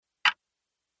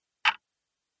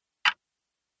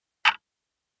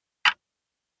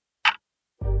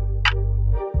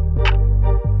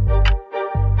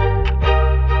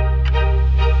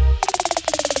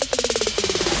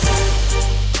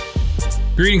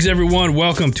Greetings, everyone.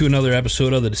 Welcome to another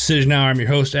episode of The Decision Hour. I'm your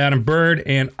host, Adam Bird,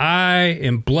 and I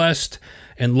am blessed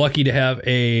and lucky to have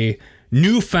a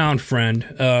newfound friend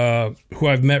who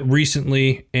I've met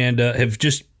recently and have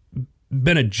just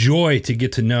been a joy to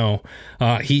get to know.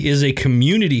 He is a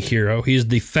community hero. He is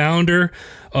the founder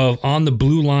of On the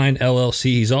Blue Line LLC.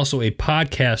 He's also a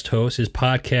podcast host. His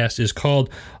podcast is called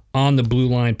On the Blue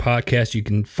Line Podcast. You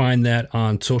can find that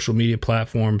on social media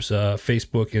platforms,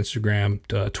 Facebook,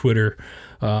 Instagram, Twitter,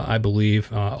 I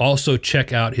believe. Also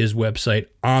check out his website,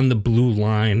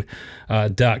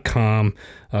 ontheblueline.com.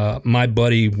 My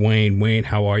buddy, Wayne. Wayne,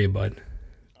 how are you, bud?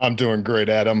 I'm doing great,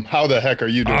 Adam. How the heck are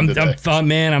you doing today?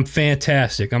 I'm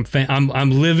fantastic.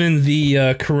 I'm living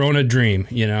the Corona dream,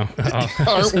 you know.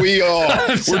 Aren't we all?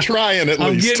 We're trying at least.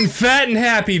 I'm getting fat and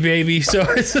happy, baby. So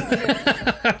it's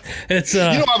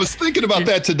I was thinking about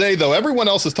that today, though. Everyone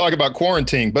else is talking about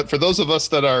quarantine, but for those of us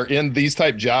that are in these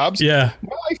type jobs, my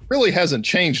life really hasn't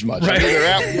changed much. Right. I'm either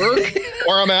at work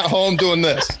or I'm at home doing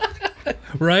this.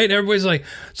 Right? Everybody's like,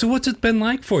 so what's it been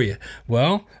like for you?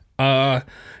 Well,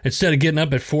 instead of getting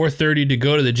up at 4:30 to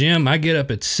go to the gym, I get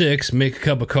up at 6, make a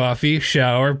cup of coffee,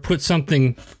 shower, put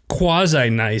something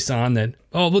quasi-nice on that,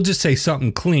 we'll just say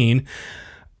something clean,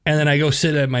 and then I go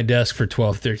sit at my desk for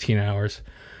 12, 13 hours.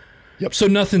 Yep. So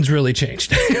nothing's really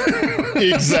changed.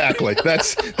 Exactly.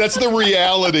 That's the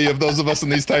reality of those of us in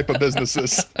these type of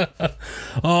businesses.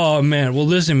 Oh, man. Well,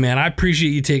 listen, man, I appreciate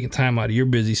you taking time out of your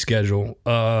busy schedule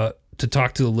to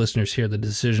talk to the listeners here at the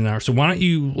Decision Hour. So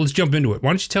let's jump into it. Why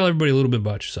don't you tell everybody a little bit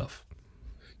about yourself?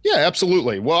 Yeah,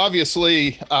 absolutely. Well,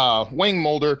 obviously, Wayne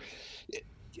Mulder,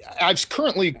 I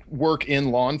currently work in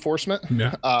law enforcement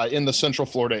in the Central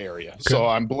Florida area. Okay. So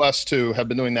I'm blessed to have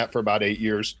been doing that for about 8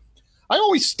 years. I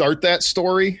always start that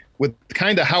story with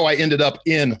kind of how I ended up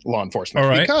in law enforcement. All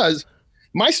right. Because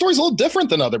my story's a little different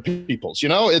than other people's. You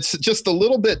know, it's just a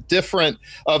little bit different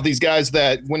of these guys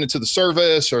that went into the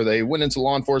service or they went into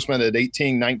law enforcement at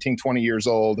 18, 19, 20 years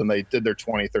old, and they did their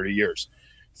 20, 30 years.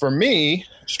 For me,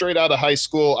 straight out of high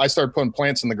school, I started putting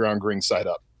plants in the ground, green side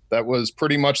up. That was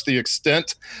pretty much the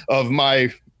extent of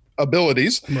my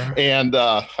abilities. Right. And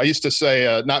I used to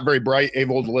say not very bright,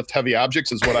 able to lift heavy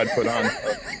objects is what I'd put on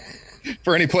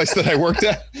for any place that I worked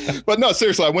at. But no,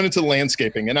 seriously, I went into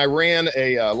landscaping and I ran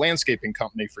a landscaping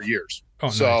company for years. Oh,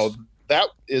 so nice. That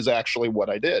is actually what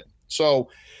I did. So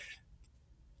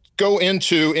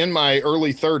in my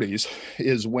early 30s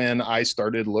is when I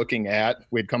started looking at,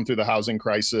 we had come through the housing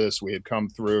crisis. We had come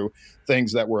through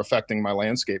things that were affecting my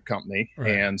landscape company.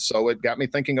 Right. And so it got me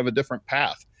thinking of a different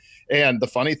path. And the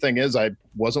funny thing is, I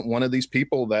wasn't one of these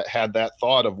people that had that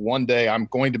thought of one day I'm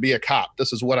going to be a cop.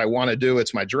 This is what I want to do.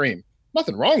 It's my dream.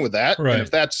 Nothing wrong with that. Right. And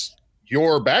if that's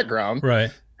your background,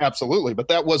 right, absolutely. But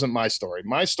that wasn't my story.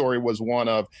 My story was one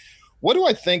of, what do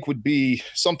I think would be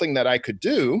something that I could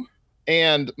do?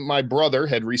 And my brother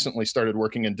had recently started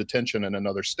working in detention in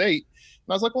another state. And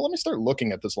I was like, well, let me start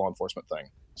looking at this law enforcement thing.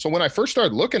 So when I first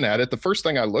started looking at it, the first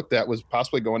thing I looked at was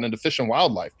possibly going into fish and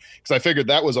wildlife, because I figured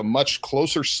that was a much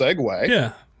closer segue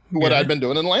to what I'd been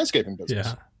doing in the landscaping business.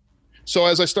 Yeah. So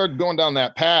as I started going down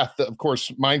that path, of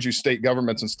course, mind you, state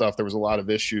governments and stuff, there was a lot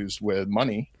of issues with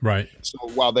money. Right. So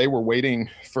while they were waiting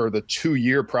for the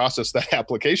 2-year process that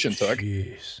application took,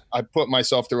 I put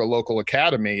myself through a local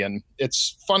academy. And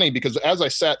it's funny because as I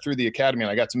sat through the academy and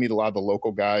I got to meet a lot of the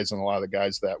local guys and a lot of the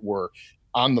guys that were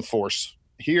on the force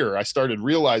here, I started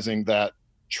realizing that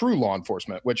true law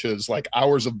enforcement, which is like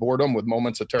hours of boredom with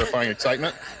moments of terrifying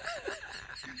excitement,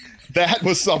 that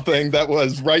was something that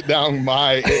was right down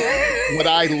what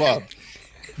I loved.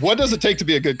 What does it take to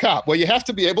be a good cop? Well, you have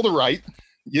to be able to write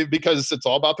because it's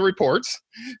all about the reports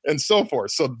and so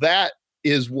forth. So that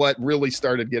is what really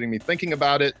started getting me thinking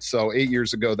about it. So 8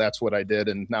 years ago, that's what I did.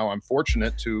 And now I'm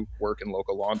fortunate to work in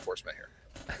local law enforcement here.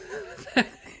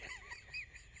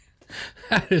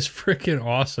 That is freaking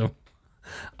awesome.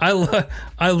 I love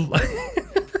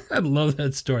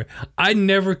that story. I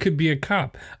never could be a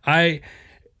cop.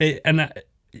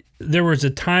 There was a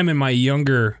time in my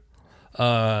younger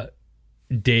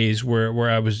days where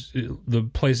I was, the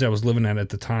place I was living at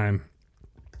the time,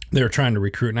 they were trying to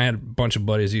recruit, and I had a bunch of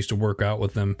buddies I used to work out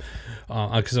with them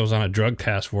because I was on a drug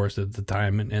task force at the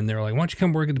time, and they were like, why don't you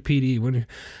come work at the PD?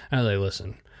 I was like,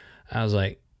 listen,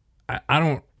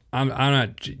 I'm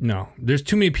not, no, there's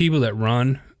too many people that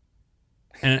run.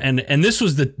 And this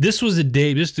was a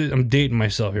day, I'm dating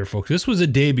myself here, folks. This was a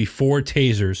day before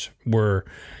tasers were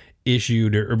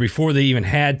issued or before they even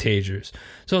had tasers.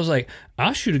 So I was like,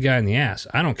 I'll shoot a guy in the ass.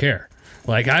 I don't care.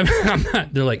 Like, I'm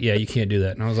not, they're like, yeah, you can't do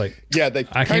that. And I was like, yeah, they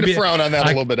kind of frown on that a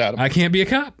little bit, Adam. I can't be a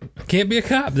cop. I can't be a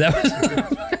cop. That was,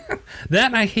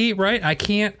 that I hate, right? I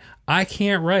can't I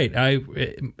can't write.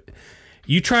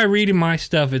 You try reading my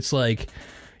stuff, it's like,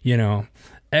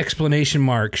 explanation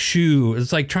mark, shoe.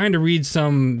 It's like trying to read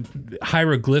some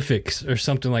hieroglyphics or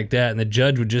something like that, and the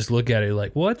judge would just look at it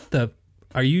like, what the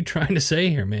are you trying to say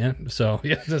here, man? So,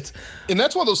 yeah, that's one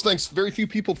of those things very few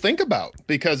people think about,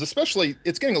 because especially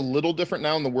it's getting a little different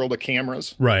now in the world of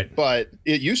cameras. Right. But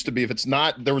it used to be, if it's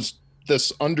not, there was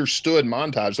this understood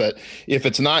montage that if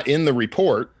it's not in the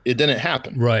report, it didn't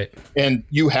happen. Right. And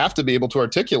you have to be able to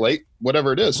articulate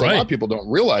whatever it is. So a lot of people don't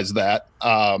realize that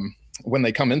when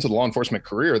they come into the law enforcement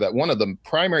career, that one of the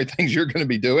primary things you're going to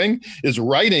be doing is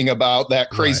writing about that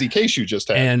crazy case you just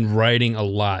had. And writing a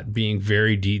lot, being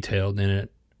very detailed in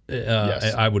it,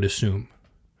 yes. I would assume.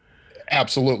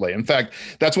 Absolutely. In fact,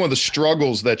 that's one of the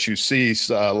struggles that you see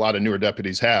a lot of newer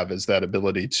deputies have, is that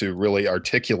ability to really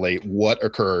articulate what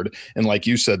occurred. And like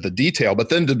you said, the detail, but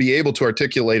then to be able to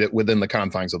articulate it within the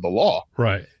confines of the law.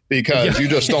 Right. Because you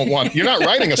just don't want, you're not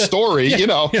writing a story, It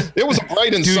was a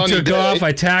bright and sunny day. Dude took off,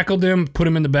 I tackled him, put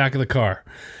him in the back of the car.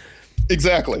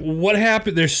 Exactly. What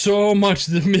happened? There's so much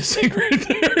that's missing right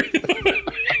there.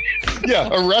 Yeah,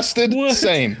 arrested,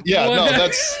 same. Yeah, no,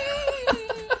 that's...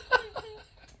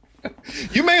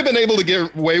 You may have been able to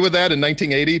get away with that in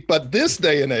 1980, but this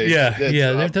day and age...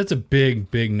 That's a big,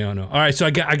 big no-no. All right, so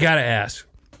I got to ask.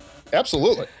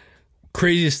 Absolutely.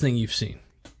 Craziest thing you've seen?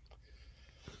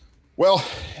 Well,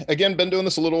 again, been doing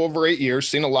this a little over 8 years,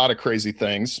 seen a lot of crazy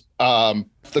things.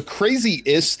 The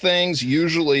craziest things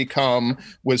usually come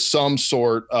with some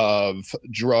sort of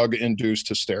drug-induced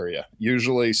hysteria,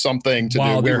 usually something to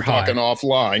do, we were talking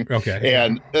offline. Okay.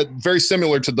 And very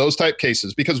similar to those type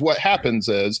cases, because what happens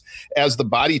is, as the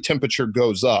body temperature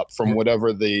goes up from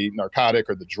whatever the narcotic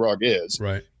or the drug is,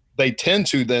 they tend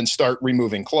to then start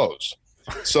removing clothes.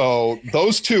 So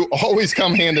those two always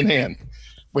come hand in hand.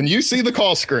 When you see the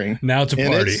call screen, now it's a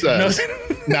party.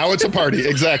 Now it's a party.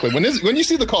 Exactly. When you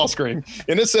see the call screen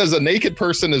and it says a naked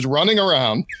person is running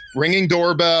around, ringing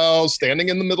doorbells, standing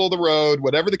in the middle of the road,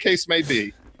 whatever the case may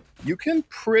be, you can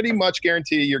pretty much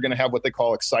guarantee you're going to have what they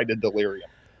call excited delirium,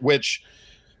 which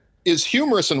is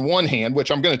humorous in one hand,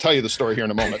 which I'm going to tell you the story here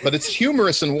in a moment, but it's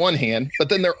humorous in one hand. But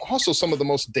then there are also some of the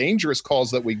most dangerous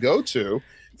calls that we go to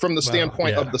from the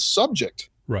standpoint of the subject.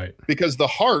 Right. Because the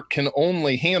heart can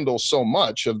only handle so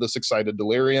much of this excited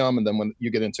delirium. And then when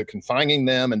you get into confining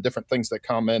them and different things that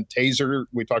come in,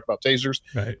 we talked about tasers,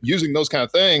 using those kind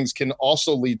of things can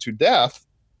also lead to death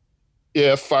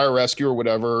if fire rescue or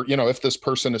whatever, if this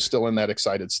person is still in that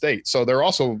excited state. So there are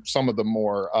also some of the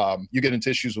more, you get into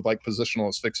issues with like positional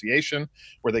asphyxiation,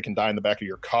 where they can die in the back of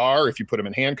your car if you put them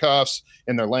in handcuffs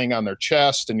and they're laying on their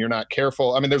chest and you're not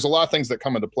careful. I mean, there's a lot of things that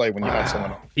come into play when you have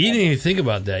someone. You didn't even think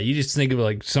about that. You just think of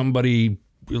like somebody,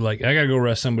 like, I got to go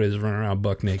arrest somebody that's running around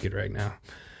buck naked right now.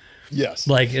 Yes.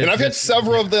 And I've had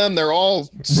several of them. They're all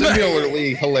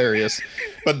similarly hilarious.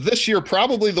 But this year,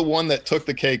 probably the one that took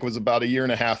the cake was about 1.5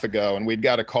 years ago. And we'd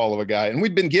got a call of a guy. And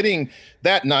we'd been getting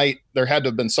that night, there had to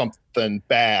have been something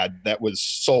bad that was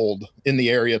sold in the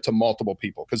area to multiple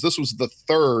people, because this was the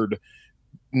third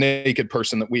naked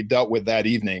person that we dealt with that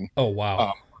evening. Oh,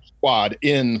 wow. Squad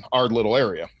in our little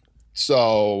area.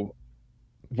 So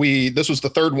this was the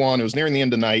third one. It was nearing the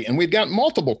end of the night, and we'd got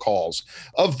multiple calls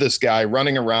of this guy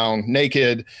running around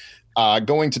naked,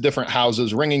 going to different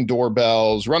houses, ringing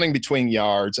doorbells, running between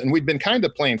yards. And we'd been kind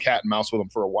of playing cat and mouse with him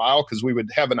for a while, because we would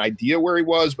have an idea where he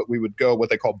was, but we would go what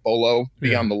they call bolo,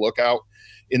 be on the lookout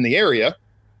in the area,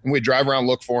 and we'd drive around,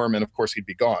 look for him, and of course he'd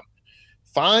be gone.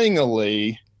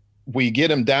 Finally, we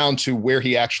get him down to where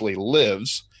he actually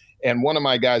lives, and one of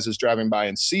my guys is driving by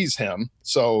and sees him.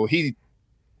 So he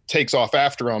takes off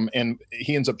after him, and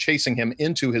he ends up chasing him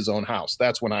into his own house.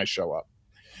 That's when I show up.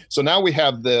 So now we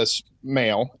have this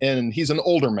male, and he's an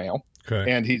older male,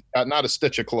 and he's got not a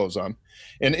stitch of clothes on,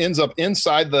 and ends up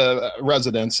inside the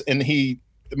residence. And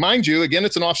mind you, again,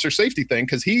 it's an officer safety thing,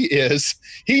 because he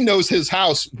knows his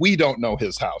house. We don't know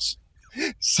his house.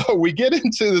 So we get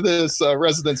into this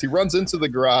residence. He runs into the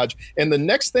garage, and the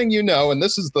next thing you know, and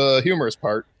this is the humorous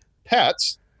part,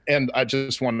 pets. And I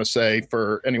just want to say,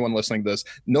 for anyone listening to this,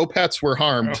 no pets were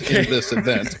harmed in this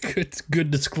event. It's good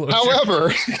disclosure.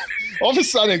 However, all of a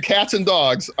sudden, cats and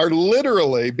dogs are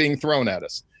literally being thrown at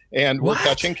us. And we're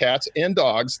catching cats and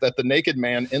dogs that the naked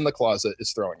man in the closet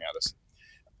is throwing at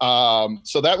us.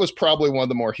 So that was probably one of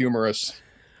the more humorous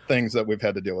things that we've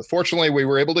had to deal with. Fortunately, we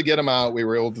were able to get him out. We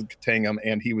were able to contain him,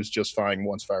 and he was just fine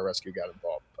once fire rescue got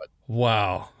involved. But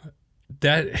wow.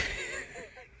 That...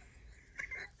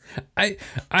 I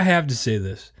have to say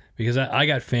this, because I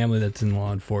got family that's in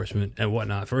law enforcement and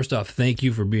whatnot. First off, thank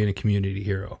you for being a community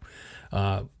hero.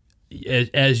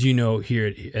 As you know,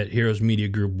 here at Heroes Media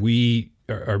Group, we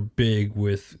are big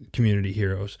with community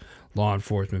heroes, law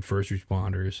enforcement, first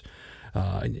responders,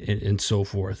 and so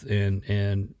forth.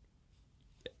 And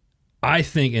I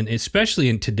think, and especially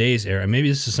in today's era, maybe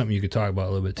this is something you could talk about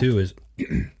a little bit too, is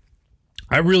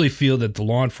I really feel that the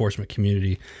law enforcement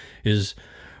community is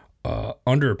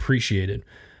underappreciated.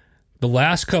 The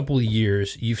last couple of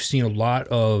years, you've seen a lot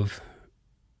of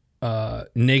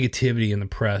negativity in the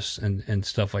press and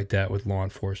stuff like that with law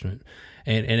enforcement,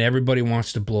 and everybody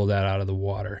wants to blow that out of the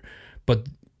water.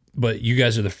 But you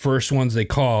guys are the first ones they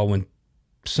call when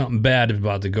something bad is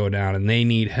about to go down and they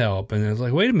need help. And it's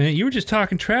like, wait a minute, you were just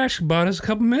talking trash about us a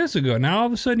couple minutes ago. Now all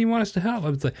of a sudden you want us to help.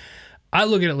 It's like, I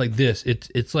look at it like this.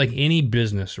 It's like any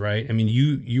business, right? I mean,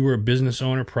 you were a business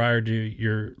owner prior to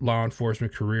your law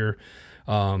enforcement career.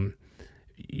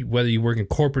 Whether you work in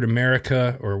corporate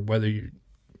America or whether you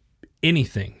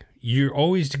anything, there's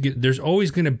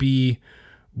always going to be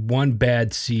one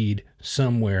bad seed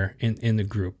somewhere in the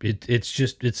group.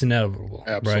 It's inevitable.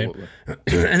 Absolutely. Right?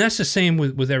 And that's the same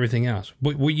with everything else.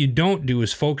 What you don't do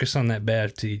is focus on that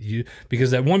bad seed,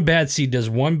 because that one bad seed does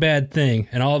one bad thing,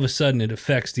 and all of a sudden it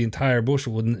affects the entire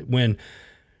bushel. When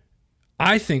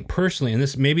I think personally, and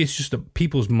this maybe it's just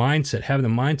people's mindset, having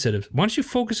the mindset of, why don't you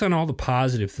focus on all the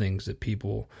positive things that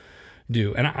people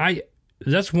do? And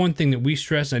that's one thing that we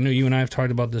stress. I know you and I have talked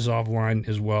about this offline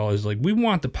as well, is like, we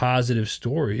want the positive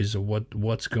stories of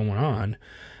what's going on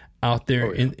out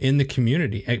there in the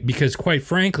community. Because quite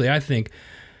frankly, I think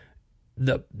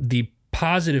the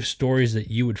positive stories that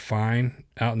you would find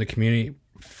out in the community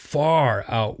far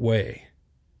outweigh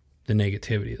the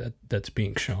negativity that's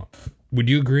being shown. Would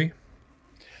you agree?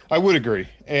 I would agree.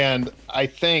 And I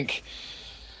think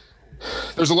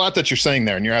there's a lot that you're saying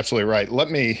there, and you're absolutely right.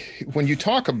 When you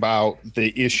talk about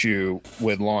the issue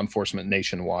with law enforcement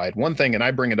nationwide, one thing, and I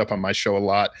bring it up on my show a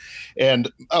lot,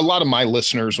 and a lot of my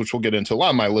listeners, which we'll get into, a lot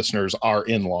of my listeners are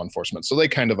in law enforcement, so they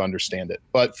kind of understand it.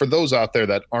 But for those out there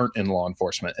that aren't in law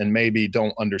enforcement and maybe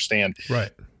don't understand,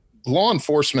 right, law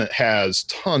enforcement has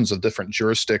tons of different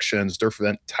jurisdictions,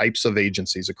 different types of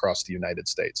agencies across the United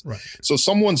States. Right. So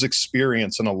someone's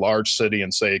experience in a large city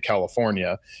in, say,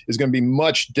 California is going to be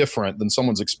much different than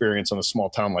someone's experience in a small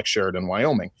town like Sheridan,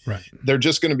 Wyoming. Right. They're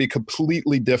just going to be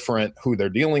completely different who they're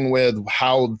dealing with,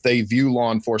 how they view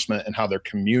law enforcement, and how their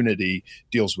community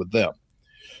deals with them.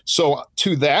 So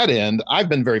to that end, I've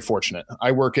been very fortunate.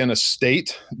 I work in a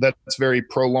state that's very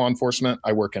pro-law enforcement.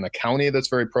 I work in a county that's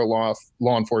very pro-law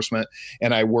enforcement.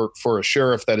 And I work for a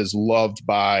sheriff that is loved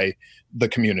by the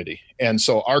community. And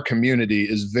so our community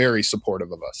is very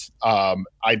supportive of us.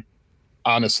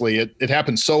 Honestly, it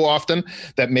happens so often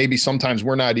that maybe sometimes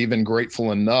we're not even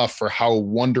grateful enough for how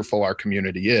wonderful our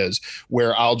community is,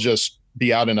 where I'll just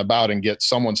be out and about and get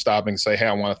someone stopping and say, hey,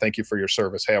 I want to thank you for your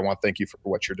service. Hey, I want to thank you for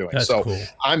what you're doing. That's so cool.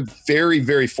 I'm very,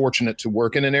 very fortunate to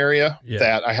work in an area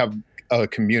that I have a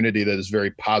community that is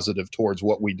very positive towards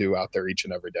what we do out there each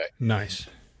and every day. Nice.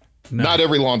 Not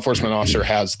every law enforcement officer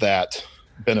has that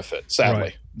benefit, sadly.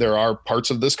 Right. There are parts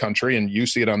of this country, and you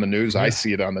see it on the news, I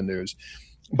see it on the news.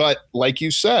 But like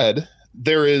you said,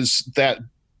 there is that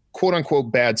quote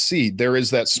unquote bad seed. There is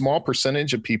that small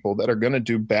percentage of people that are going to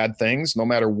do bad things no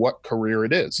matter what career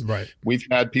it is. Right. We've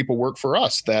had people work for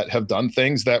us that have done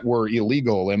things that were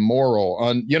illegal, immoral,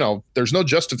 there's no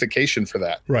justification for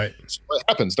that. Right. So what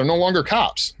happens? They're no longer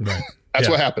cops. Right. That's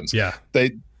what happens. Yeah.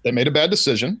 They made a bad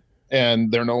decision and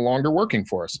they're no longer working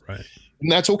for us. Right.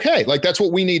 And that's okay. Like, that's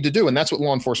what we need to do. And that's what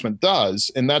law enforcement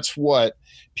does. And that's what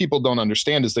people don't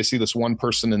understand, is they see this one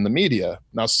person in the media.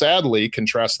 Now, sadly,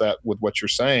 contrast that with what you're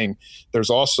saying. There's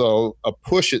also a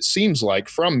push, it seems like,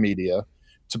 from media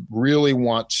to really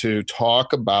want to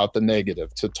talk about the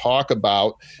negative, to talk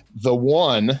about the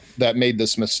one that made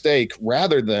this mistake,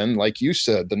 rather than, like you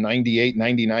said, the 98,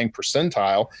 99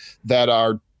 percentile that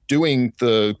are doing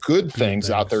the good things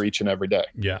out there each and every day.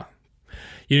 Yeah.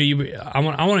 I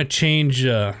want to change.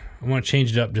 I want to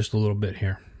change it up just a little bit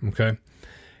here. Okay.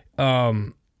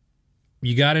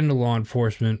 You got into law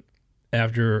enforcement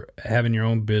after having your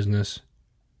own business,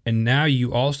 and now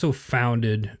you also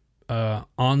founded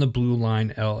On the Blue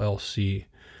Line LLC.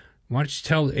 Why don't you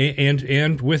tell,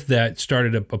 and with that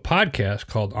started a podcast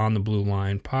called On the Blue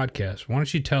Line Podcast. Why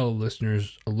don't you tell the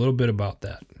listeners a little bit about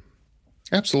that?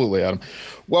 Absolutely, Adam.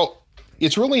 Well,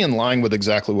 it's really in line with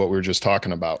exactly what we were just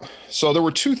talking about. So there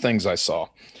were two things I saw.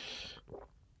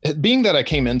 Being that I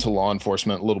came into law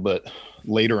enforcement a little bit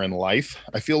later in life,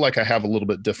 I feel like I have a little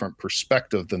bit different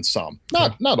perspective than some.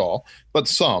 Not all, but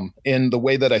some, in the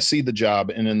way that I see the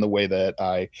job and in the way that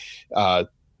I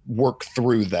work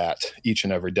through that each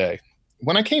and every day.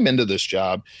 When I came into this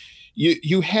job,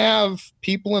 You have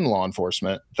people in law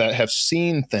enforcement that have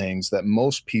seen things that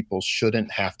most people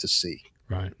shouldn't have to see.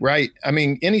 Right. I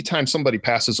mean, anytime somebody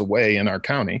passes away in our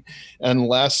county,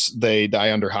 unless they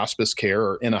die under hospice care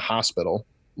or in a hospital,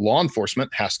 law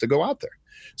enforcement has to go out there.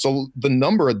 So the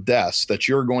number of deaths that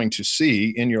you're going to see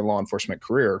in your law enforcement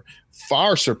career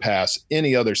far surpass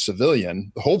any other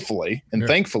civilian, hopefully, and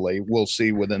thankfully will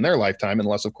see within their lifetime,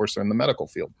 unless, of course, they're in the medical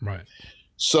field. Right.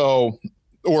 So,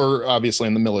 or obviously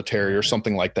in the military or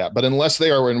something like that. But unless they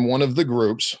are in one of the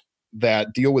groups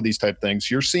that deal with these type of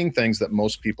things, you're seeing things that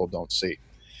most people don't see.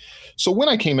 So when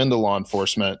I came into law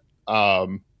enforcement,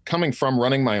 coming from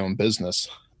running my own business,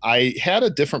 I had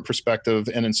a different perspective.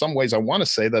 And in some ways, I want to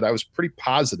say that I was pretty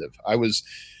positive. I was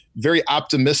very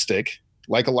optimistic,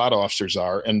 like a lot of officers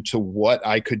are, into what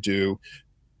I could do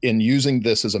in using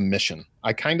this as a mission.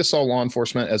 I kind of saw law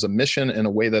enforcement as a mission in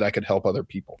a way that I could help other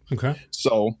people. Okay.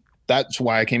 So that's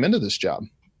why I came into this job.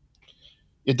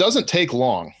 It doesn't take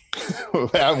long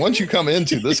once you come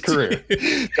into this career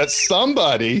that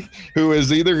somebody who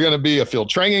is either going to be a field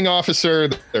training officer,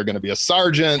 they're going to be a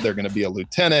sergeant, they're going to be a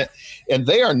lieutenant, and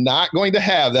they are not going to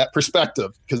have that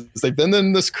perspective because they've been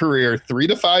in this career 3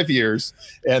 to 5 years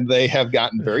and they have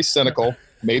gotten very cynical,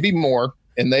 maybe more,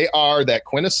 and they are that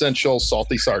quintessential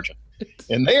salty sergeant.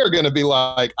 And they are going to be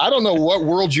like, I don't know what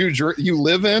world you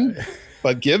live in,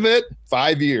 but give it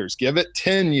 5 years, give it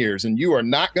 10 years, and you are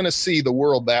not going to see the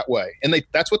world that way. And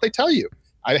that's what they tell you.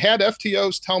 I had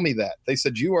FTOs tell me that. They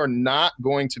said, you are not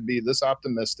going to be this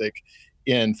optimistic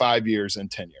in 5 years and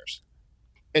 10 years.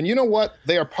 And you know what?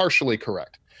 They are partially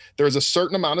correct. There's a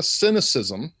certain amount of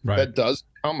cynicism that does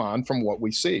come on from what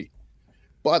we see.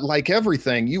 But like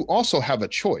everything, you also have a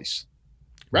choice.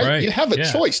 Right? You have a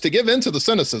choice to give into the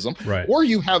cynicism, or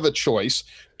you have a choice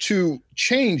to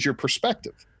change your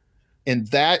perspective. And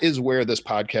that is where this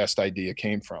podcast idea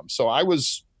came from. So I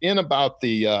was in about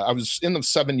I was in the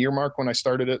 7-year mark when I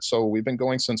started it. So we've been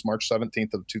going since March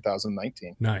 17th of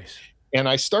 2019. Nice. And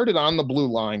I started on the Blue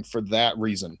Line for that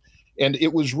reason. And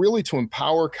it was really to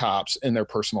empower cops in their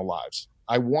personal lives.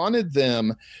 I wanted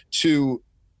them to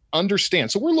understand.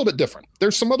 So we're a little bit different.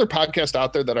 There's some other podcasts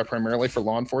out there that are primarily for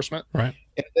law enforcement. Right.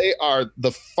 And they are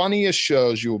the funniest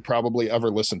shows you will probably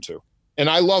ever listen to. And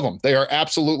I love them. They are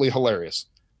absolutely hilarious.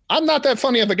 I'm not that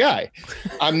funny of a guy.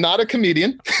 I'm not a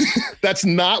comedian. That's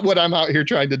not what I'm out here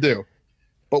trying to do.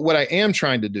 But what I am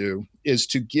trying to do is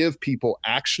to give people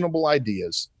actionable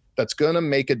ideas that's going to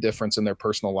make a difference in their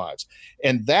personal lives.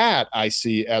 And that I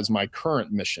see as my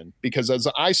current mission, because as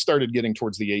I started getting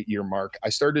towards the 8-year mark, I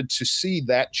started to see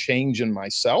that change in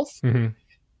myself. Mm-hmm.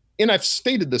 And I've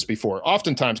stated this before,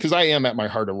 oftentimes, because I am at my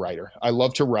heart a writer. I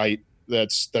love to write.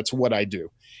 That's what I do.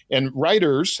 And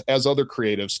writers, as other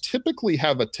creatives, typically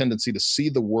have a tendency to see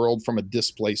the world from a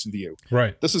displaced view.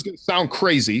 Right. This is going to sound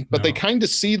crazy, but they kind of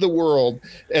see the world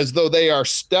as though they are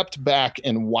stepped back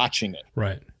and watching it.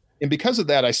 Right. And because of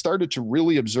that, I started to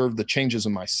really observe the changes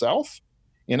in myself.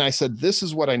 And I said, this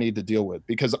is what I need to deal with,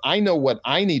 because I know what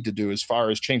I need to do as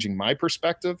far as changing my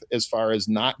perspective, as far as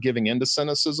not giving into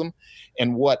cynicism,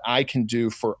 and what I can do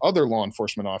for other law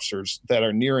enforcement officers that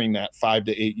are nearing that 5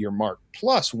 to 8 year mark.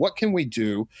 Plus, what can we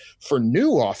do for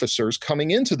new officers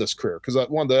coming into this career? Because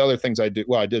one of the other things I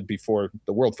did before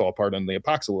the world fell apart and the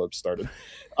apocalypse started.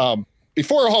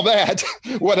 Before all that,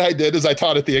 what I did is I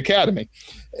taught at the academy.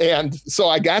 And so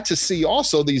I got to see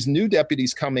also these new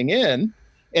deputies coming in,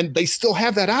 and they still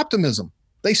have that optimism.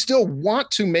 They still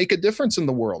want to make a difference in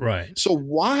the world. Right. So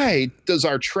why does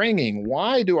our training,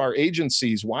 why do our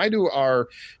agencies, why do our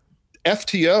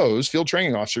FTOs, field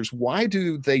training officers, why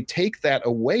do they take that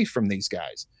away from these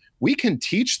guys? We can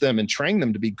teach them and train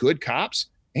them to be good cops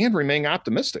and remain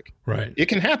optimistic. Right. It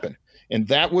can happen. And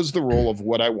that was the role of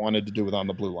what I wanted to do with On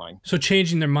the Blue Line. So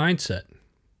changing their mindset.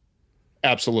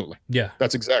 Absolutely. Yeah.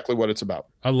 That's exactly what it's about.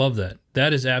 I love that.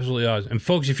 That is absolutely awesome. And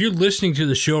folks, if you're listening to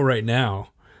the show right now,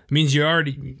 it means you're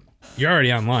already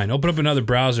online. Open up another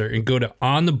browser and go to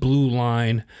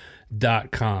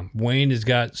ontheblueline.com. Wayne has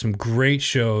got some great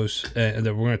shows that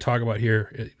we're going to talk about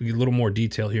here, a little more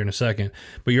detail here in a second.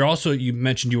 But you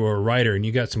mentioned you were a writer, and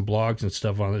you got some blogs and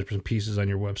stuff on there, some pieces on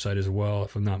your website as well,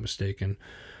 if I'm not mistaken.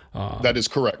 That is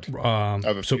correct. I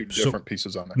have a few different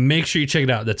pieces on there. Make sure you check it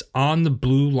out. That's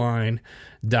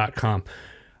ontheblueline.com.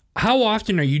 How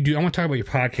often are you I want to talk about your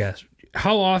podcast.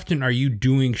 How often are you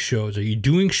doing shows? Are you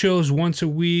doing shows once a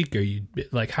week?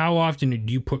 How often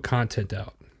do you put content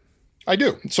out? I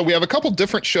do. So we have a couple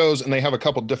different shows, and they have a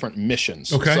couple different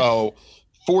missions. Okay. So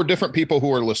 4 different people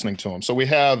who are listening to them. So we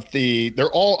have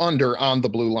they're all under On the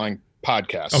Blue Line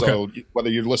podcasts. Okay. So whether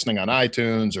you're listening on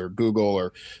iTunes or Google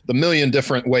or the million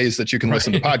different ways that you can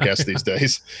listen to podcasts these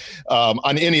days,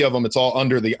 on any of them, it's all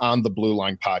under the On the Blue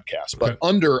Line podcast. But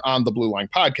under On the Blue Line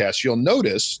podcast, you'll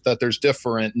notice that there's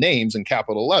different names in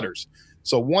capital letters.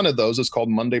 So one of those is called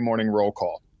Monday Morning Roll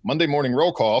Call. Monday Morning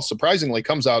Roll Call, surprisingly,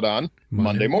 comes out on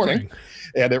Monday morning,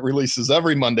 and it releases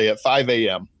every Monday at 5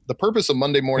 a.m. The purpose of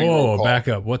Monday Morning Roll Call... back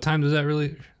up. What time does that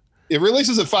release? It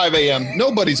releases at 5 a.m.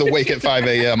 Nobody's awake at 5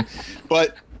 a.m.,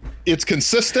 but it's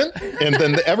consistent, and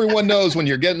then everyone knows when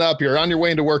you're getting up, you're on your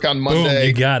way into work on Monday. Boom,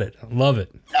 you got it. Love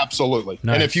it. Absolutely.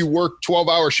 Nice. And if you work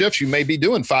 12-hour shifts, you may be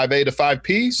doing 5A to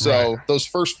 5P. So those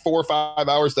first 4 or 5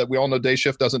 hours that we all know day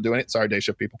shift doesn't do it. Sorry, day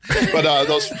shift people. But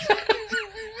those...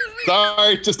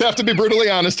 Sorry, just have to be brutally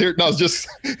honest here. No, it's just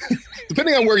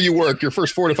depending on where you work, your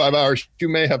first 4 to 5 hours, you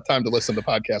may have time to listen to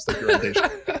podcasts if you're on day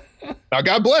shift. Now,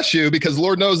 God bless you, because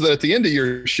Lord knows that at the end of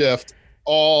your shift,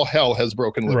 all hell has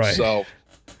broken loose. Right. So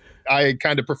I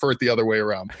kind of prefer it the other way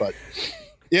around. But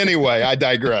anyway, I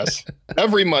digress.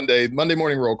 Every Monday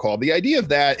Morning Roll Call. The idea of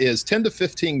that is 10 to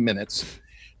 15 minutes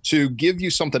to give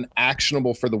you something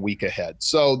actionable for the week ahead.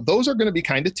 So those are going to be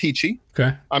kind of teachy.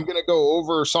 Okay. I'm going to go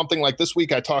over something like this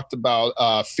week. I talked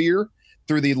about fear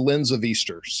through the lens of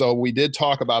Easter. So we did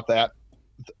talk about that.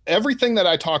 Everything that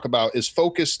I talk about is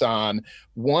focused on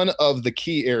one of the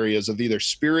key areas of either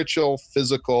spiritual,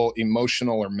 physical,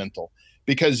 emotional, or mental,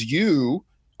 because you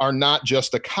are not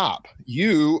just a cop.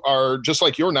 You are just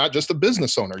like, you're not just a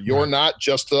business owner. You're not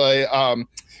just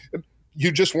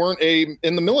you just weren't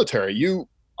in the military. You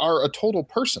are a total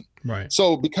person. Right.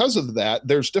 So because of that,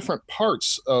 there's different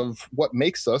parts of what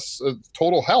makes us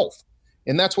total health.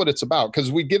 And that's what it's about.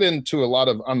 Because we get into a lot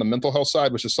of on the mental health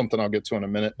side, which is something I'll get to in a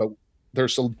minute, but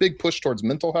there's a big push towards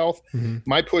mental health. Mm-hmm.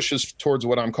 My push is towards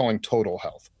what I'm calling total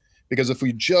health. Because if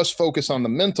we just focus on the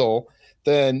mental,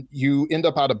 then you end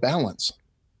up out of balance.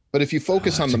 But if you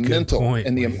focus on the mental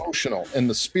and the emotional and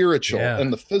the spiritual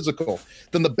and the physical,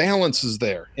 then the balance is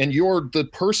there. And you're the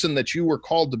person that you were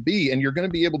called to be. And you're going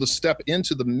to be able to step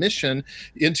into the mission,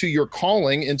 into your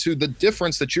calling, into the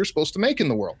difference that you're supposed to make in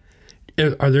the world.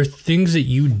 Are there things that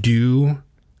you do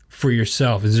for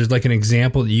yourself? Is there like an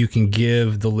example that you can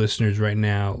give the listeners right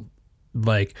now?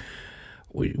 Like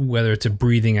whether it's a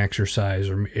breathing exercise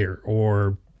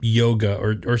or yoga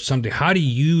or something. How do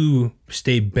you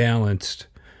stay balanced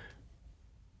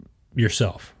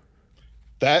yourself?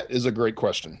 That is a great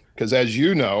question, because as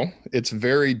you know, it's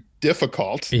very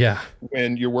difficult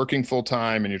when you're working full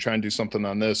time and you're trying to do something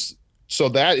on this. So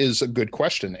that is a good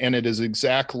question. And it is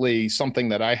exactly something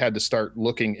that I had to start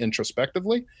looking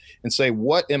introspectively and say,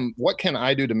 what can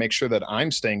I do to make sure that I'm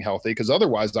staying healthy? Because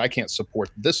otherwise I can't support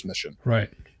this mission. Right.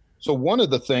 So one of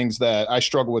the things that I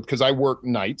struggle with, because I work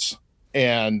nights,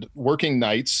 and working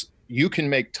nights, you can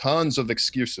make tons of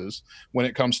excuses when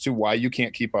it comes to why you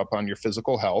can't keep up on your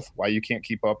physical health, why you can't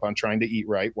keep up on trying to eat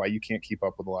right, why you can't keep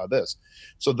up with a lot of this.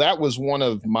 So that was one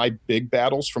of my big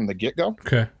battles from the get-go.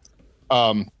 Okay.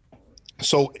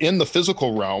 So in the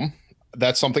physical realm,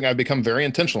 that's something I've become very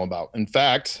intentional about. In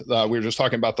fact, we were just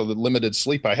talking about the limited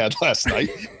sleep I had last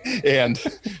night.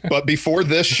 But before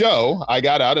this show, I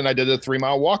got out and I did a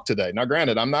 3-mile walk today. Now,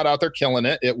 granted, I'm not out there killing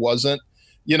it. It wasn't,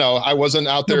 I wasn't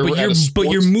out there. But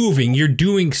you're moving. You're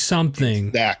doing something.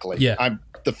 Exactly. Yeah.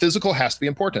 The physical has to be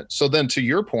important. So then to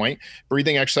your point,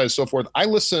 breathing exercise, so forth. I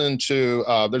listen to,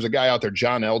 there's a guy out there,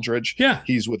 John Eldridge. Yeah.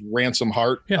 He's with Ransom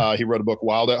Heart. Yeah. He wrote a book,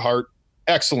 Wild at Heart.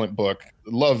 Excellent book.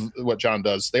 Love what John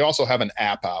does. They also have an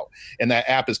app out, and that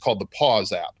app is called the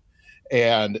Pause app.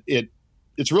 And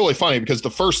it's really funny because the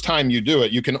first time you do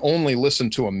it, you can only listen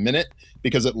to a minute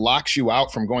because it locks you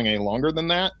out from going any longer than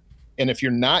that. And if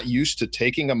you're not used to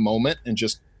taking a moment and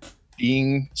just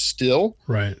being still,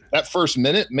 right, that first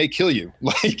minute may kill you.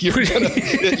 Like you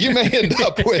may end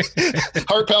up with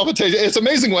heart palpitation. It's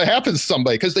amazing what happens to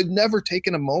somebody because they've never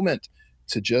taken a moment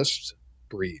to just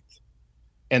breathe.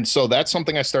 And so that's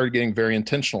something I started getting very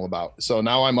intentional about. So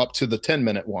now I'm up to the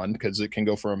 10-minute one because it can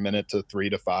go from a minute to 3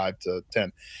 to 5 to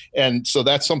 10. And so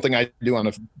that's something I do on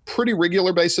a pretty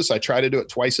regular basis. I try to do it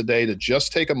twice a day to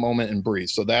just take a moment and breathe.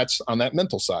 So that's on that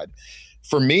mental side.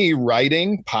 For me,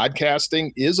 writing,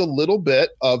 podcasting is a little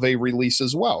bit of a release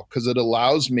as well, because it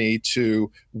allows me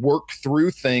to work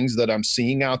through things that I'm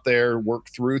seeing out there, work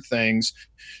through things.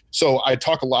 So I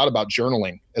talk a lot about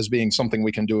journaling as being something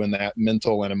we can do in that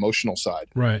mental and emotional side.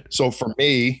 Right. So for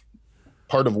me,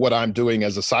 part of what I'm doing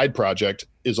as a side project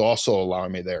is also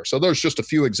allowing me there. So there's just a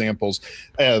few examples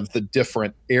of the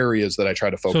different areas that I try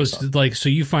to focus on. So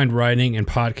you find writing and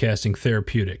podcasting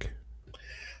therapeutic?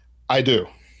 I do.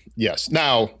 Yes.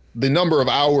 Now, the number of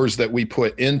hours that we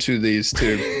put into these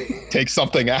two, take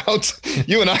something out.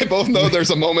 You and I both know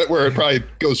there's a moment where it probably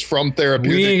goes from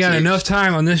therapeutic. We ain't got enough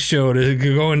time on this show to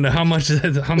go into how much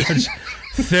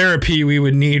therapy we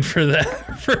would need for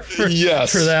that. For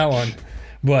that one.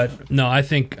 But no, I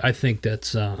think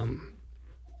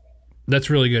that's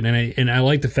really good, and I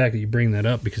like the fact that you bring that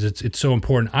up because it's so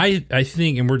important. I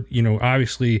think, and we're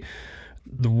obviously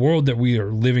the world that we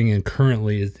are living in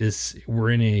currently is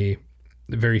we're in a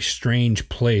very strange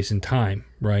place in time,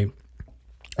 right?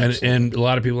 And a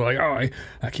lot of people are like, oh,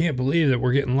 I can't believe that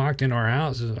we're getting locked in our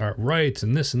houses, our rights,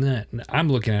 and this and that. And I'm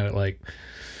looking at it like,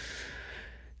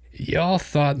 y'all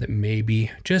thought that maybe,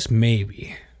 just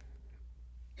maybe,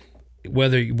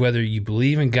 whether you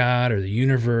believe in God or the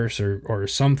universe or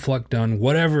some fuck done,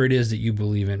 whatever it is that you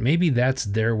believe in, maybe that's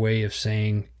their way of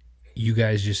saying you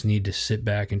guys just need to sit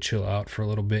back and chill out for a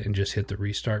little bit and just hit the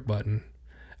restart button.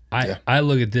 I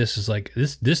look at this as like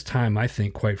this time. I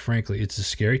think, quite frankly, it's a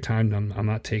scary time. I'm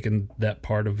not taking that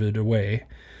part of it away,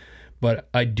 but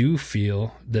I do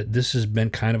feel that this has been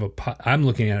kind of I'm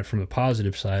looking at it from the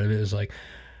positive side of it. Is like,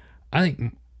 I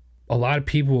think a lot of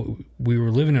people, we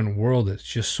were living in a world that's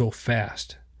just so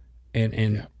fast,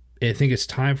 and I think it's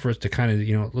time for us to kind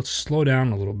of let's slow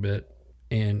down a little bit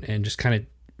and just kind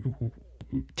of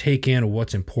take in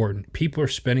what's important. People are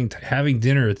having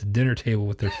dinner at the dinner table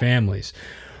with their families.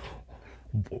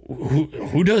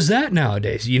 Who does that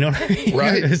nowadays? You know what I mean?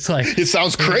 Right. It's like, it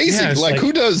sounds crazy. Like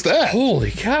who does that?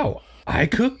 Holy cow! I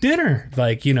cook dinner.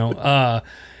 Like I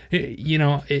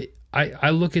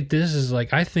look at this as like,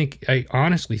 I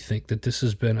honestly think that this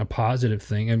has been a positive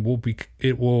thing, and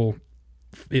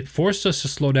it forced us to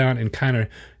slow down and kind of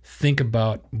think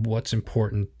about what's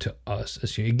important to us.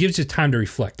 It gives you time to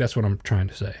reflect. That's what I'm trying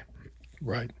to say.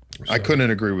 Right. So. I couldn't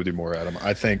agree with you more, Adam.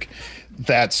 I think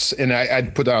and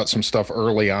I'd put out some stuff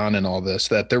early on in all this,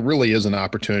 that there really is an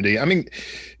opportunity. I mean,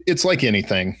 it's like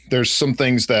anything. There's some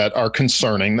things that are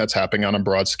concerning that's happening on a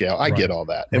broad scale. I get all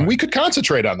that. And we could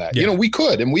concentrate on that. Yeah. We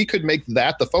could make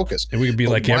that the focus. And we could be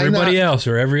like everybody else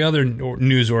or every other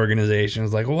news organization.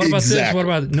 It's like, well, what about this? What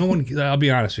about no one? I'll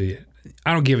be honest with you.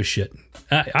 I don't give a shit.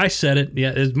 I said it.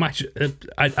 Yeah, it's my.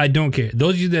 I don't care.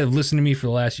 Those of you that have listened to me for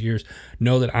the last years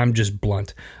know that I'm just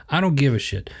blunt. I don't give a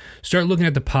shit. Start looking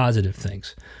at the positive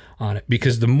things on it,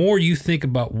 because the more you think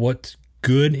about what's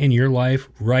good in your life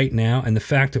right now, and the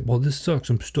fact that, well, this sucks.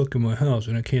 I'm stuck in my house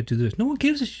and I can't do this. No one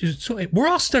gives a shit. So we're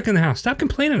all stuck in the house. Stop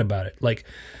complaining about it. Like,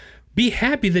 be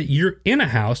happy that you're in a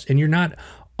house and you're not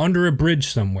under a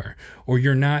bridge somewhere, or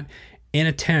you're not in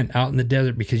a tent out in the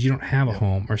desert because you don't have a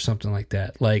home or something like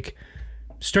that. Like,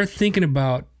 start thinking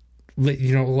about, like,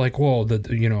 whoa, blah,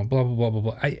 blah, blah, blah,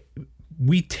 blah.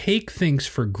 We take things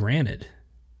for granted.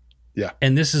 Yeah.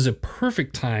 And this is a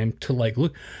perfect time to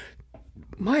look,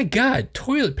 my God,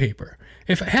 toilet paper.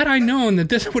 Had I known that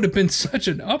this would have been such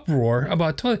an uproar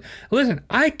about toilet, listen,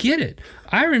 I get it.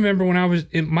 I remember when I was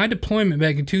in my deployment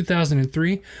back in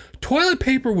 2003, toilet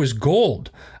paper was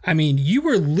gold. I mean, you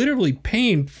were literally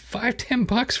paying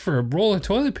 $5-10 for a roll of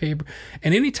toilet paper,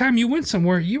 and anytime you went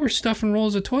somewhere, you were stuffing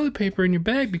rolls of toilet paper in your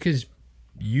bag because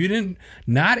you didn't.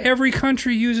 Not every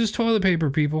country uses toilet paper,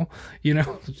 people.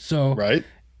 So right.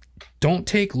 Don't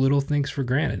take little things for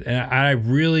granted, and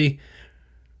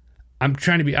I'm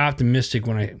trying to be optimistic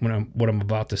what I'm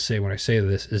about to say when I say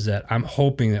this, is that I'm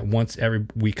hoping that once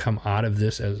we come out of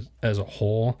this as a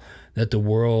whole, that the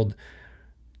world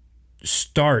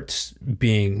starts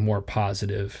being more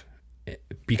positive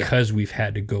because we've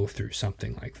had to go through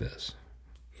something like this.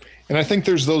 And I think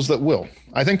there's those that will.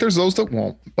 I think there's those that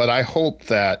won't. But I hope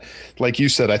that, like you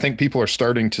said, I think people are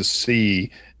starting to see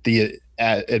the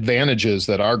advantages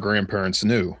that our grandparents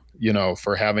knew,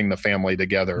 for having the family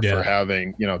together, for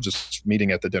having, just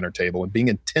meeting at the dinner table and being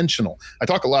intentional. I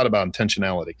talk a lot about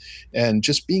intentionality, and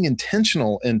just being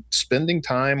intentional and spending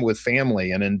time with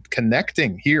family and in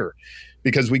connecting here,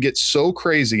 because we get so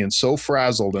crazy and so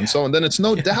frazzled and then it's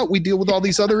no doubt we deal with all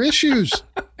these other issues.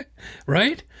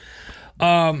 Right.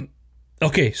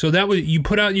 Okay. So that was, you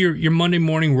put out your Monday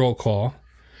morning roll call,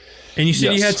 and you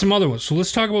said you had some other ones. So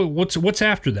let's talk about what's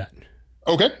after that.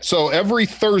 Okay. So every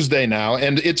Thursday now,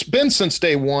 and it's been since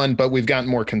day one, but we've gotten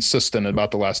more consistent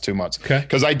about the last 2 months. Okay.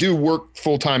 Because I do work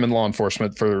full-time in law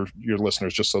enforcement, for your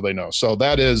listeners, just so they know. So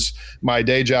that is my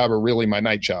day job, or really my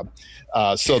night job.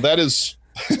 So that is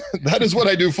what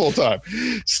I do full-time.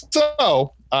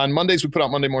 So on Mondays, we put out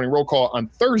Monday morning roll call. On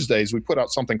Thursdays, we put out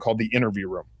something called the interview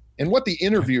room. And what the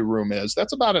interview room is,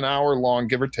 that's about an hour long,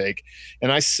 give or take.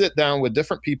 And I sit down with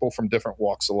different people from different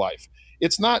walks of life.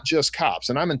 It's not just cops,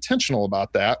 and I'm intentional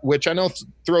about that, which I know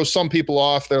throws some people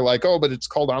off. They're like, oh, but it's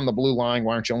called On the Blue Line.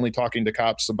 Why aren't you only talking to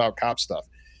cops about cop stuff?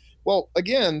 Well,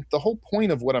 again, the whole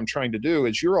point of what I'm trying to do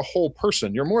is you're a whole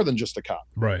person. You're more than just a cop.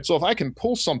 Right. So if I can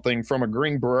pull something from a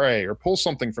Green Beret, or pull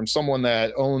something from someone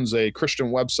that owns a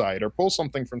Christian website, or pull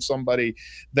something from somebody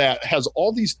that has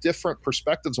all these different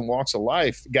perspectives and walks of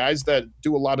life, guys that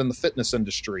do a lot in the fitness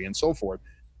industry and so forth,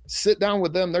 sit down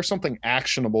with them. There's something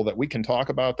actionable that we can talk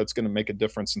about that's going to make a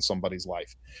difference in somebody's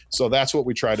life. So that's what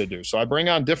we try to do. So I bring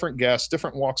on different guests,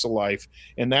 different walks of life,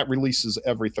 and that releases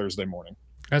every Thursday morning.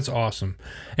 That's awesome.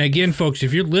 And again, folks,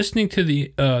 if you're listening to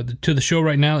the show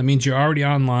right now, that means you're already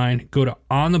online. Go to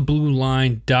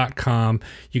ontheblueline.com.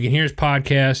 You can hear his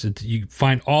podcast. You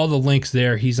find all the links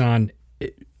there. He's on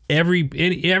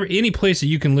any place that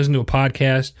you can listen to a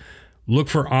podcast. Look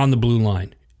for On the Blue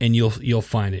Line, and you'll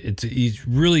find it. He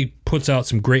really puts out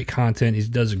some great content. He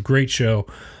does a great show,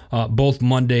 both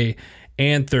Monday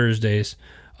and Thursdays.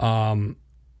 Wayne,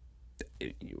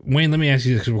 let me ask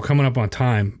you this, because we're coming up on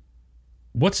time.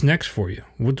 What's next for you?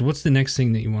 What's the next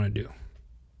thing that you want to do?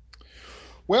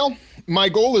 Well, my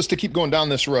goal is to keep going down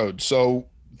this road. So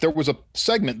there was a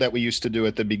segment that we used to do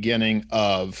at the beginning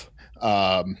of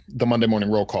the Monday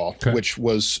Morning Roll Call, okay, which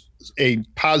was a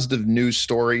positive news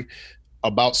story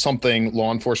about something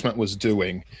law enforcement was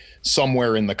doing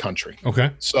somewhere in the country.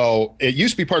 Okay. So it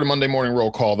used to be part of Monday Morning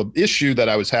Roll Call. The issue that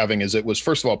I was having is it was,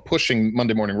 first of all, pushing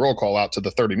Monday Morning Roll Call out to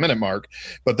the 30-minute mark,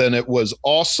 but then it was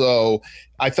also,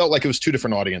 I felt like it was two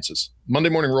different audiences. Monday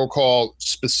Morning Roll Call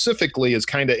specifically is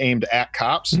kind of aimed at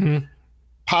cops. Mm-hmm.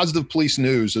 Positive Police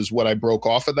News is what I broke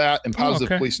off of that. And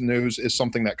Positive Police News is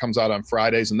something that comes out on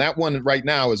Fridays. And that one right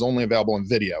now is only available in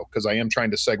video, because I am trying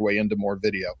to segue into more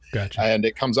video. Gotcha. And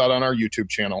it comes out on our YouTube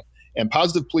channel. And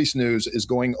Positive Police News is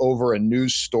going over a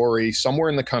news story somewhere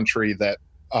in the country that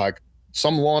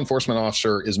some law enforcement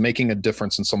officer is making a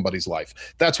difference in somebody's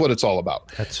life. That's what it's all about.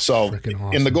 That's so freaking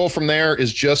awesome. And the goal from there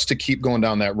is just to keep going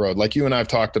down that road. Like you and I have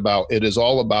talked about, it is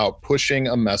all about pushing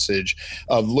a message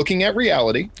of looking at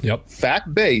reality,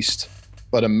 fact-based,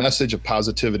 but a message of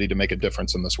positivity to make a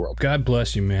difference in this world. God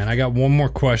bless you, man. I got one more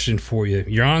question for you.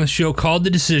 You're on the show called The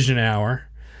Decision Hour.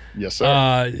 Yes,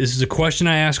 sir. This is a question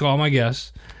I ask all my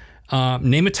guests.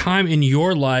 Name a time in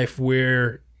your life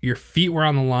where your feet were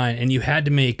on the line and you had to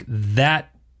make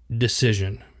that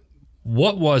decision.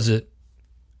 What was it,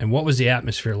 and what was the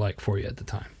atmosphere like for you at the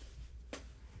time?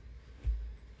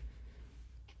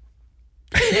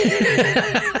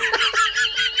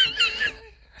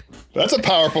 That's a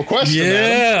powerful question,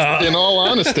 yeah. Adam, in all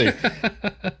honesty.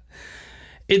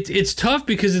 It's tough,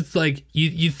 because it's like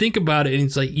you think about it and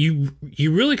it's like you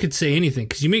really could say anything,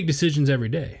 because you make decisions every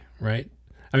day, right?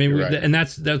 I mean, right. And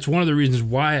that's one of the reasons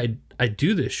why I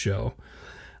do this show,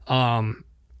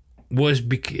 was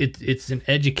because it's an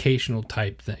educational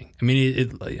type thing. I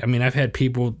mean, I've had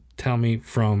people tell me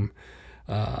from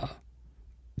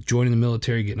joining the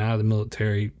military, getting out of the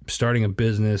military, starting a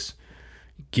business,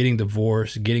 getting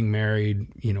divorced, getting married,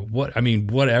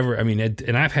 whatever. I mean,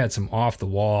 and I've had some off the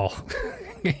wall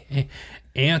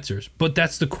answers, but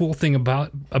that's the cool thing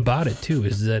about it too,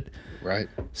 is that right.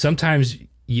 Sometimes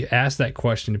you ask that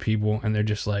question to people and they're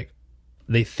just like,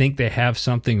 they think they have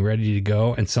something ready to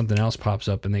go, and something else pops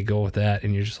up and they go with that,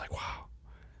 and you're just like, wow.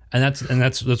 And that's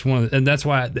one of the, and that's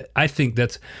why I think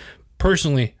that's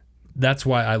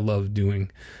why I love doing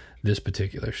this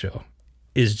particular show,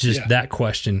 is just that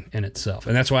question in itself.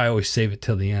 And that's why I always save it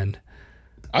till the end.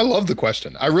 I love the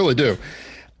question. I really do.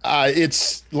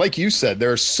 It's like you said,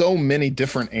 there are so many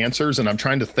different answers, and I'm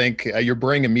trying to think. Your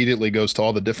brain immediately goes to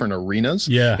all the different arenas,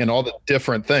 and all the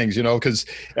different things, because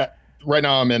right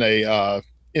now I'm in a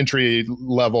entry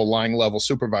level, line level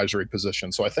supervisory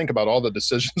position. So I think about all the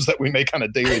decisions that we make on a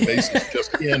daily basis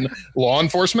just in law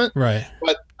enforcement. Right.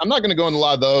 But I'm not going to go into a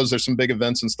lot of those. There's some big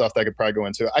events and stuff that I could probably go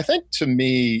into. I think, to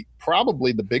me,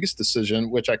 probably the biggest decision,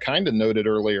 which I kind of noted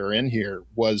earlier in here,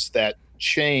 was that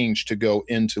change to go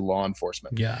into law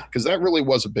enforcement. Yeah. Because that really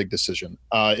was a big decision.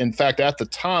 In fact, at the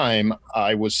time,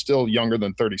 I was still younger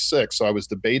than 36. So I was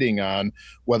debating on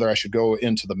whether I should go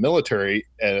into the military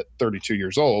at 32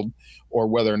 years old, or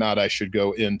whether or not I should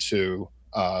go into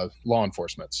law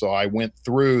enforcement. So I went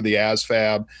through the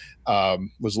ASFAB,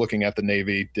 was looking at the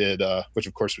Navy, which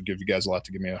of course would give you guys a lot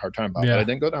to give me a hard time about, but I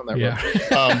didn't go down that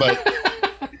road. But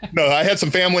no, I had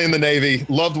some family in the Navy,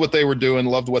 loved what they were doing,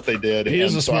 loved what they did. He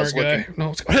is a smart guy.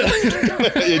 No,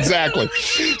 exactly.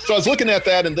 So I was looking at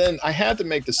that, and then I had to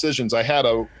make decisions. I had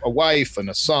a wife and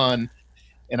a son,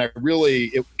 and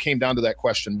it came down to that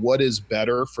question: what is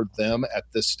better for them at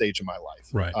this stage of my life?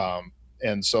 Right.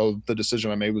 And so the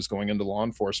decision I made was going into law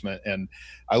enforcement. And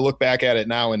I look back at it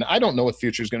now, and I don't know what the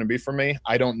future is going to be for me.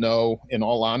 I don't know, in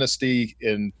all honesty,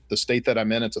 in the state that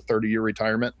I'm in, it's a 30-year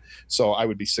retirement. So I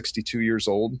would be 62 years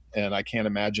old, and I can't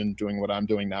imagine doing what I'm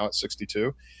doing now at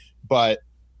 62. But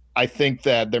I think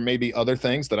that there may be other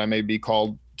things that I may be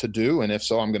called to do. And if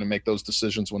so, I'm going to make those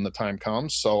decisions when the time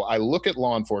comes. So I look at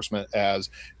law enforcement as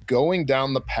going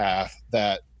down the path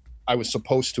that I was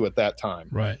supposed to at that time.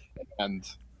 Right. And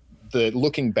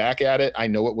looking back at it, I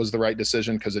know it was the right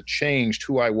decision because it changed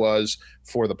who I was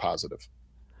for the positive.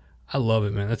 I love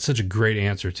it, man. That's such a great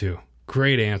answer too.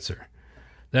 Great answer.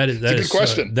 That is a good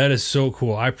question. That is so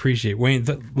cool. I appreciate it. Wayne,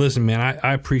 listen, man,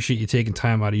 I appreciate you taking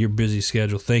time out of your busy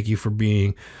schedule. Thank you for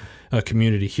being a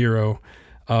community hero.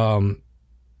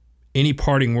 Any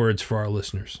parting words for our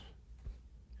listeners?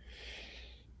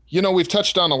 We've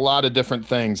touched on a lot of different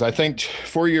things. I think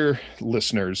for your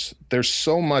listeners, there's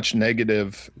so much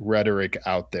negative rhetoric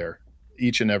out there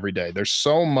each and every day. There's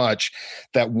so much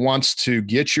that wants to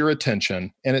get your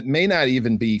attention, and it may not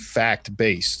even be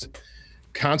fact-based.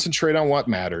 Concentrate on what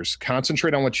matters.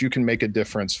 Concentrate on what you can make a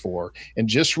difference for, and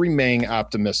just remain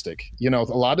optimistic. A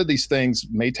lot of these things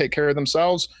may take care of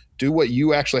themselves. Do what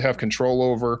you actually have control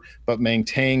over, but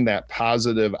maintain that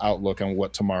positive outlook on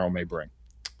what tomorrow may bring.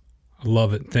 I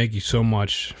love it. Thank you so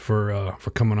much for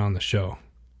coming on the show.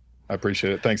 I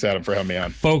appreciate it. Thanks, Adam, for having me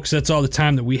on. Folks, that's all the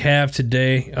time that we have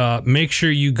today. Make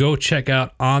sure you go check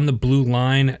out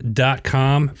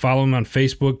ontheblueline.com. Follow him on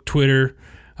Facebook, Twitter,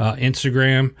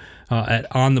 Instagram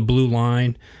at On the Blue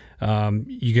Line.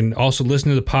 You can also listen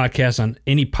to the podcast on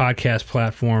any podcast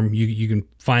platform. You can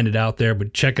find it out there,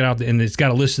 but check it out. And it's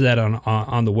got a list of that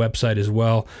on the website as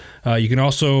well. You can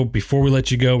also, before we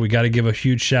let you go, we got to give a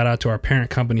huge shout out to our parent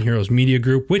company, Heroes Media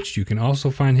Group, which you can also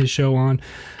find his show on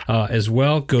as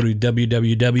well. Go to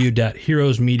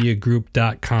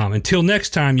www.heroesmediagroup.com. Until next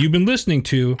time, you've been listening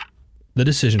to The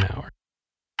Decision Hour.